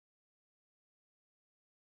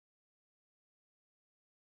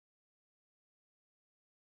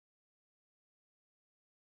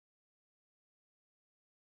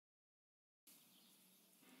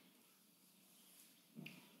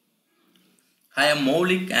Hi, I'm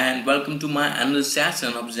Maulik and welcome to my another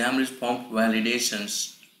session of Xamarin prompt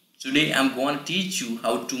validations. Today I'm going to teach you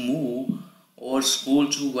how to move or scroll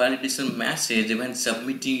to validation message when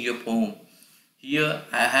submitting your form. Here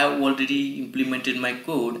I have already implemented my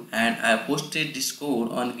code and I posted this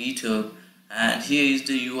code on GitHub, and here is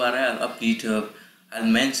the URL of GitHub. I'll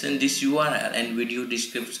mention this URL in video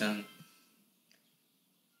description.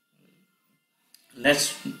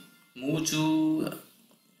 Let's move to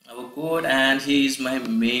our code, and here is my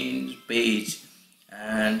main page,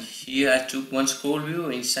 and here I took one scroll view.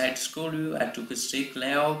 Inside scroll view I took a stick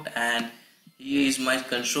layout, and here is my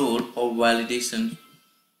control for validation,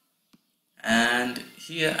 and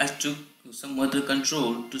here I took some other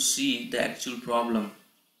control to see the actual problem.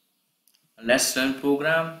 Let's run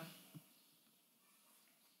program.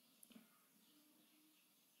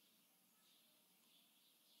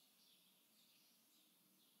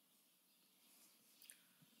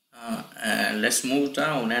 And let's move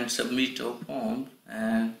down and submit our form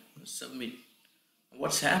and submit.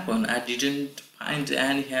 What's happened? I didn't find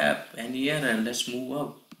any error. Let's move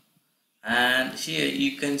up, and here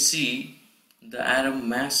you can see the error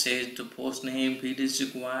message. The post name field is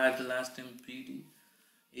required, the last name field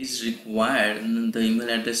is required, and the email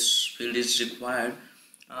address field is required.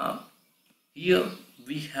 Here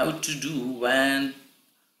we have to do when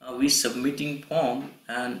we submitting form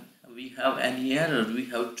and we have any error, we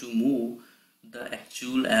have to move the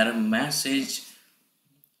actual error message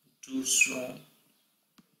to show.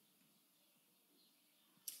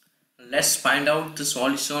 Let's find out the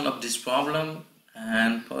solution of this problem,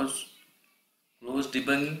 and first close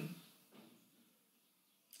debugging,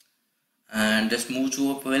 and let's move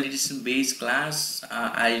to a ValidationBase class.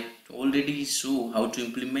 I already show how to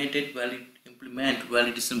implement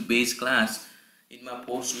ValidationBase class in my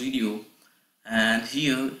post video, and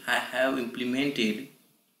here I have implemented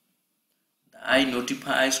the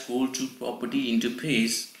INotifyScrollToProperty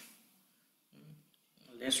interface.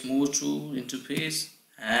 Let's move to interface,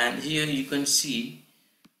 and here you can see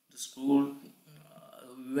the scroll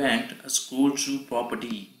event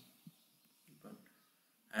ScrollToProperty,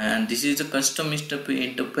 and this is the custom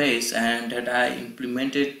interface and that I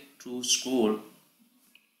implemented to scroll.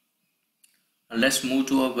 Let's move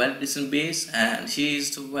to our validation base, and here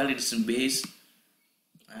is the validation base,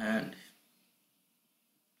 and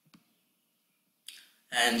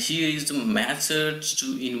here is the methods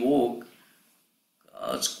to invoke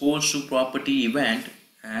ScrollToProperty event,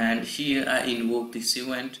 and here I invoke this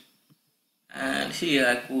event, and here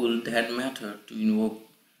I call that method to invoke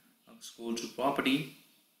ScrollToProperty,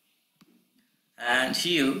 and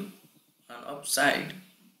here on upside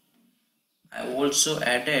I also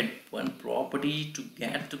added one property to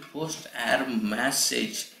get the post error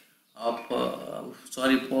message of to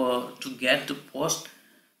get the post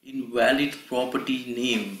invalid property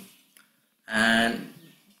name, and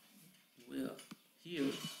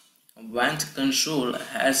here when the console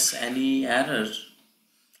has any errors,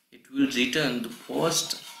 it will return the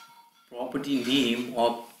post property name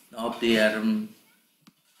of the error.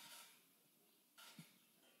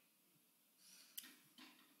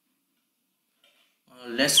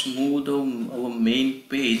 Let's move our main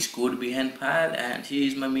page code behind file, and here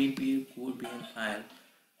is my main page code behind file,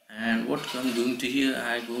 and what I'm going to here,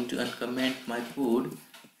 I'm going to uncomment my code,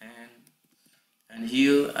 and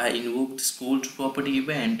here I invoke the ScrollToProperty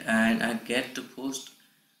event, and I get the post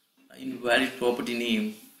invalid property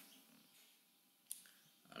name.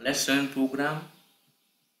 Let's run program.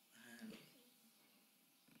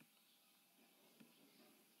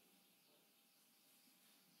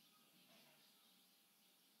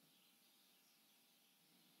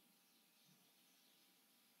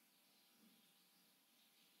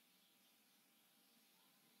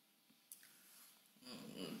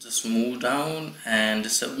 Just move down and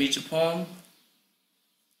submit the form.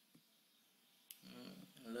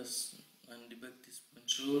 Let's undebug this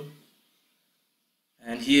control,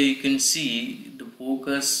 and here you can see the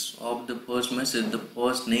focus of the first message. The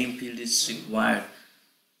first name field is required.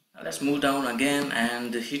 Now let's move down again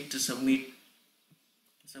and hit the submit,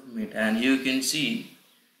 and here you can see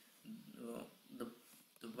the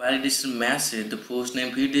validation message. The first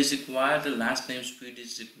name field is required, the last name field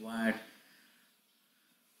is required.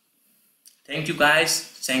 Thank you guys,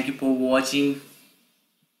 thank you for watching.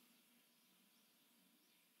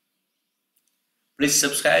 Please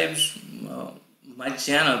subscribe my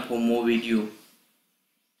channel for more video.